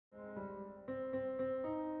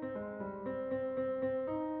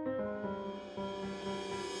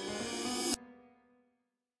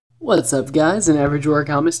What's up guys, an average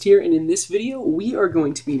origamist here, and in this video we are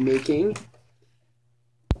going to be making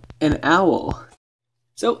an owl.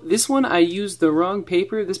 So this one I used the wrong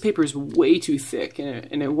paper. This paper is way too thick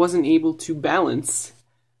and it wasn't able to balance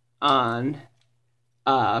on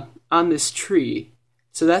this tree.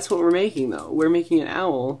 So that's what we're making though. We're making an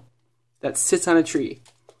owl that sits on a tree.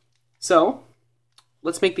 So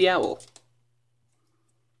let's make the owl.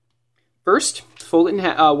 First, fold it in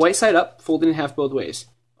half, white side up, fold it in half both ways.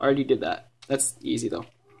 Already did that. That's easy though.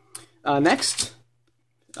 Next,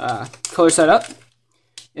 color side up.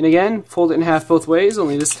 And again, fold it in half both ways,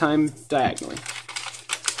 only this time diagonally.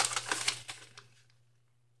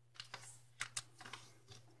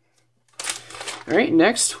 Alright,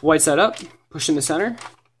 next, white side up, push in the center,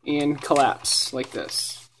 and collapse like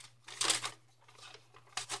this.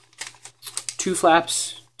 Two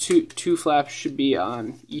flaps should be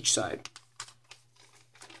on each side.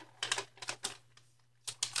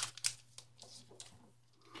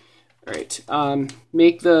 All right,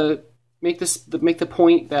 make the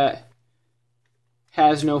point that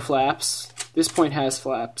has no flaps. This point has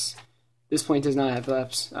flaps. This point does not have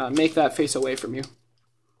flaps. Make that face away from you.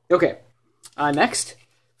 Okay. Next,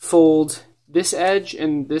 fold this edge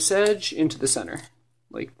and this edge into the center,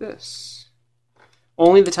 like this.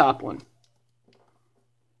 Only the top one.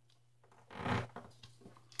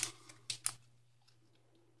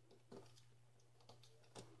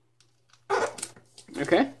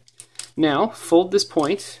 Okay. Now, fold this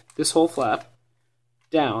point, this whole flap,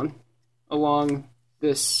 down along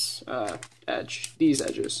this edge, these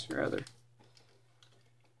edges, rather.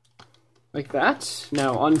 Like that.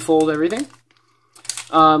 Now, unfold everything.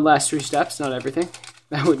 Last three steps, not everything.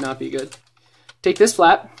 That would not be good. Take this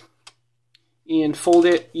flap and fold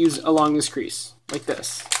it along this crease, like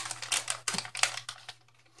this.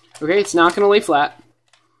 Okay, it's not going to lay flat.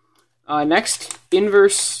 Next,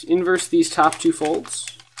 inverse these top two folds.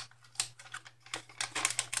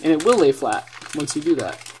 And it will lay flat once you do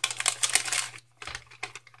that.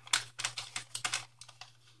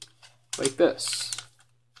 Like this.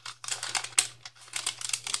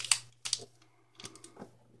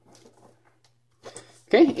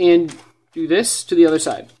 Okay, and do this to the other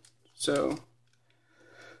side. So,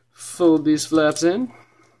 fold these flaps in.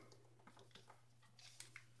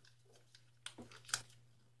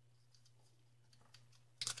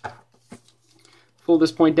 Fold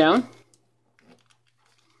this point down.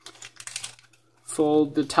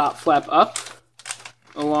 Fold the top flap up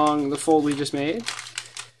along the fold we just made.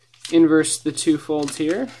 Inverse the two folds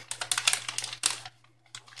here.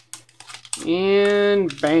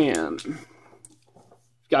 And bam.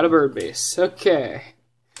 Got a bird base. Okay.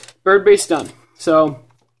 Bird base done. So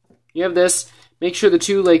you have this. Make sure the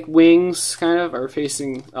two wings kind of are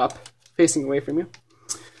facing up, facing away from you.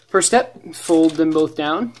 First step, fold them both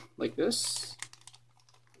down like this.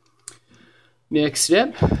 Next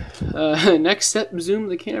step, zoom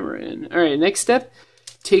the camera in. All right, next step,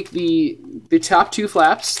 take the top two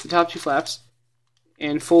flaps,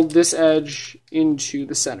 and fold this edge into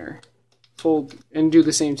the center. Fold and do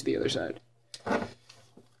the same to the other side.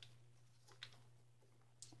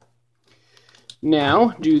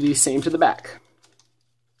 Now do the same to the back.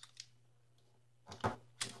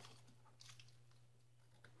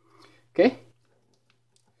 Okay.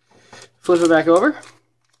 Flip it back over.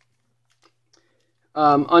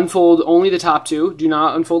 Unfold only the top two. Do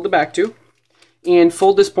not unfold the back two. And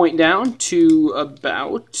fold this point down to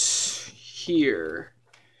about here.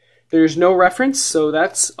 There's no reference, so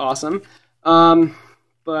that's awesome.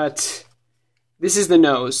 But this is the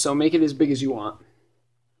nose, so make it as big as you want.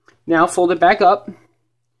 Now fold it back up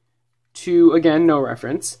to, again, no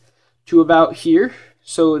reference, to about here,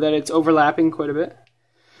 so that it's overlapping quite a bit.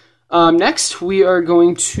 Next, we are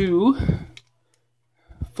going to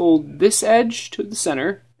fold this edge to the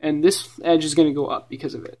center, and this edge is going to go up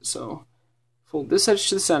because of it. So fold this edge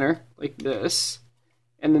to the center, like this,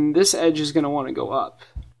 and then this edge is going to want to go up.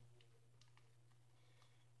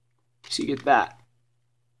 So you get that.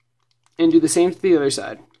 And do the same to the other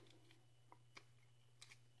side.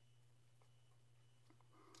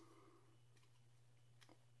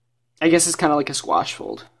 I guess it's kind of like a squash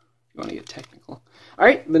fold. You want to get technical. All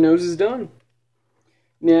right, the nose is done.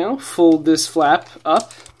 Now, fold this flap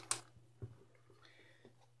up.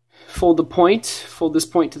 Fold this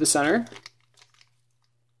point to the center.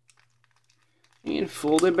 And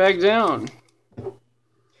fold it back down.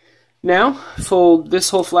 Now, fold this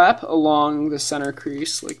whole flap along the center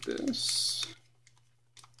crease like this.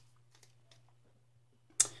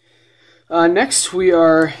 Next, we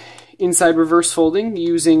are inside reverse folding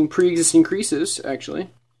using pre-existing creases, actually.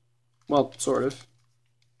 Well, sort of.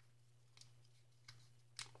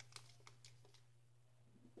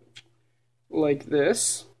 like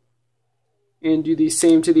this. And do the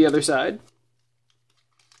same to the other side.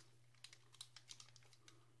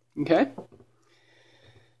 Okay.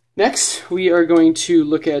 Next, we are going to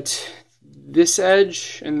look at this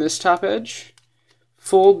edge and this top edge.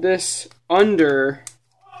 Fold this under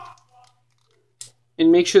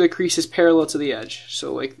and make sure the crease is parallel to the edge.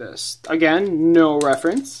 So like this. Again, no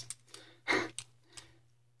reference.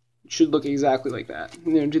 It should look exactly like that.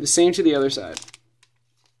 And then do the same to the other side.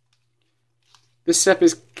 This step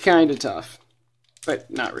is kind of tough, but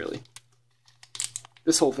not really.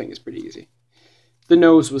 This whole thing is pretty easy. The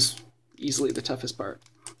nose was easily the toughest part.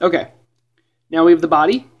 Okay, now we have the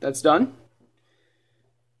body. That's done.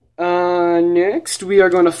 Next, we are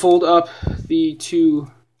going to fold up the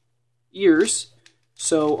two ears.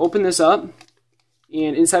 So open this up,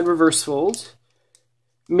 and inside reverse fold.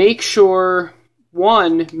 Make sure,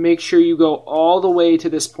 one, make sure you go all the way to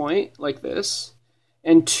this point, like this.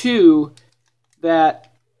 And two,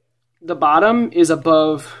 that the bottom is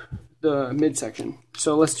above the midsection.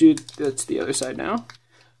 So let's do that to the other side now.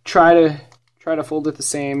 Try to fold it the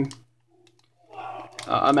same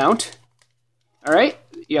amount. All right,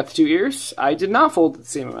 you got the two ears. I did not fold it the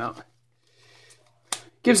same amount.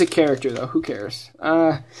 Gives a character though. Who cares?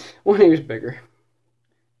 One ear's bigger.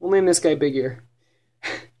 We'll name this guy Big Ear.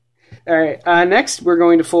 All right. Next, we're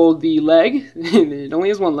going to fold the leg. It only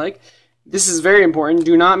has one leg. This is very important.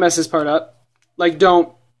 Do not mess this part up. Like,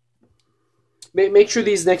 don't. Make sure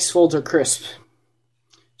these next folds are crisp.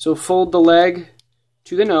 So fold the leg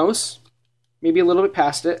to the nose, maybe a little bit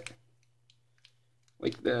past it,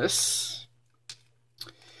 like this.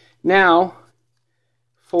 Now,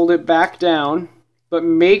 fold it back down, but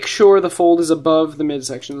make sure the fold is above the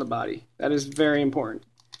midsection of the body. That is very important.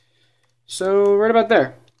 So right about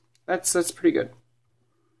there. That's pretty good.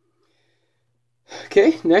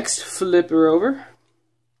 Okay, next, flip her over.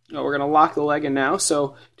 Oh, we're going to lock the leg in now,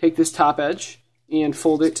 so take this top edge and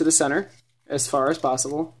fold it to the center as far as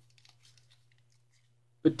possible.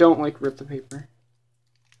 But don't, like, rip the paper.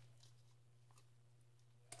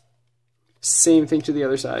 Same thing to the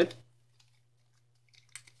other side.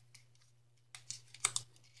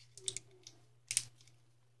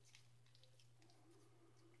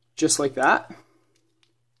 Just like that.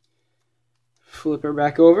 Flip her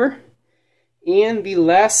back over. And the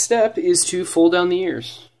last step is to fold down the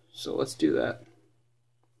ears. So let's do that.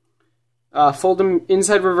 Fold them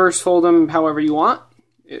inside reverse, fold them however you want.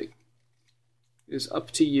 It is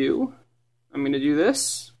up to you. I'm going to do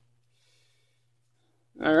this.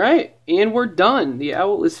 All right, and we're done. The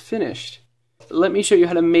owl is finished. Let me show you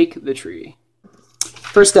how to make the tree.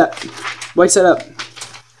 First step, white side up.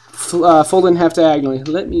 Fold in half diagonally.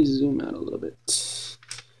 Let me zoom out a little bit.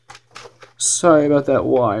 Sorry about that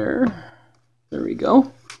wire. There we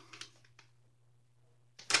go.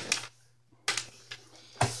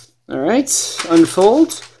 All right,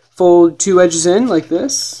 unfold. Fold two edges in like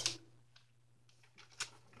this.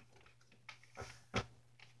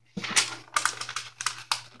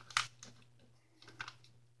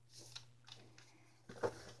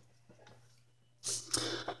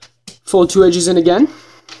 Fold two edges in again.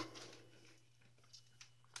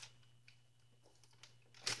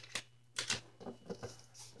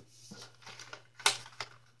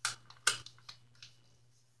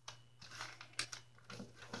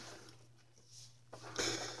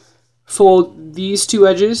 Fold these two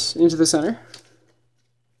edges into the center.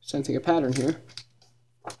 Sensing a pattern here.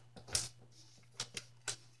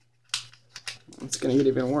 It's going to get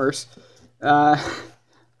even worse.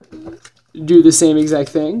 Do the same exact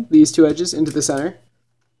thing. These two edges into the center.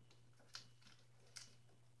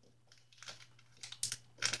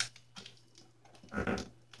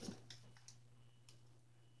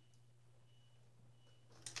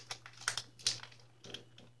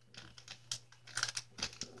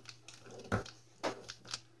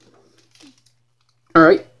 All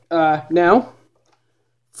right, now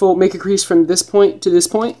make a crease from this point to this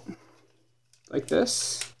point, like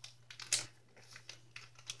this.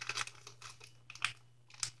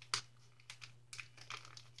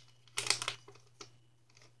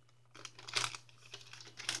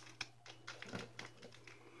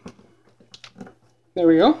 There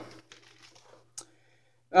we go.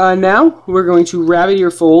 Now we're going to rabbit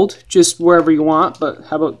your fold just wherever you want, but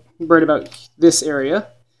how about right about this area?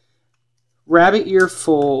 Rabbit ear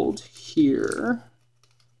fold here.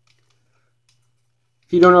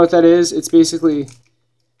 If you don't know what that is, it's basically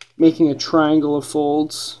making a triangle of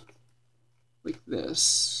folds like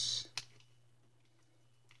this.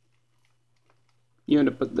 You end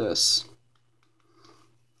up with this.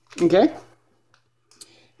 Okay?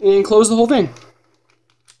 And close the whole thing.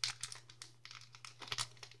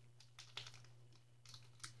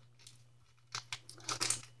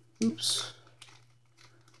 Oops.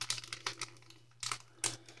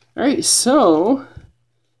 Alright, so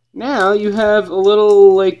now you have a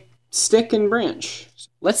little like stick and branch.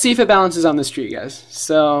 Let's see if it balances on this tree, guys.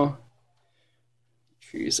 So,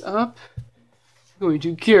 tree's up. I'm going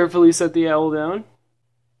to carefully set the owl down.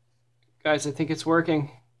 Guys, I think it's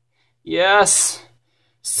working. Yes!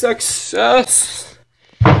 Success!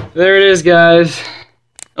 There it is, guys.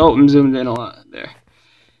 Oh, I'm zoomed in a lot there.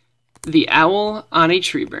 The owl on a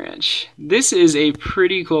tree branch. This is a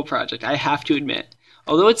pretty cool project, I have to admit.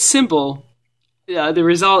 Although it's simple, the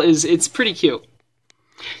result is it's pretty cute.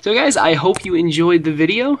 So guys, I hope you enjoyed the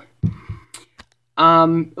video.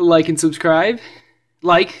 Like and subscribe.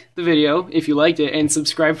 Like the video if you liked it, and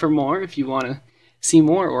subscribe for more if you want to see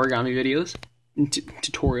more origami videos.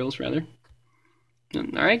 Tutorials, rather.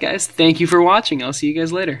 Alright guys, thank you for watching. I'll see you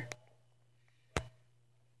guys later.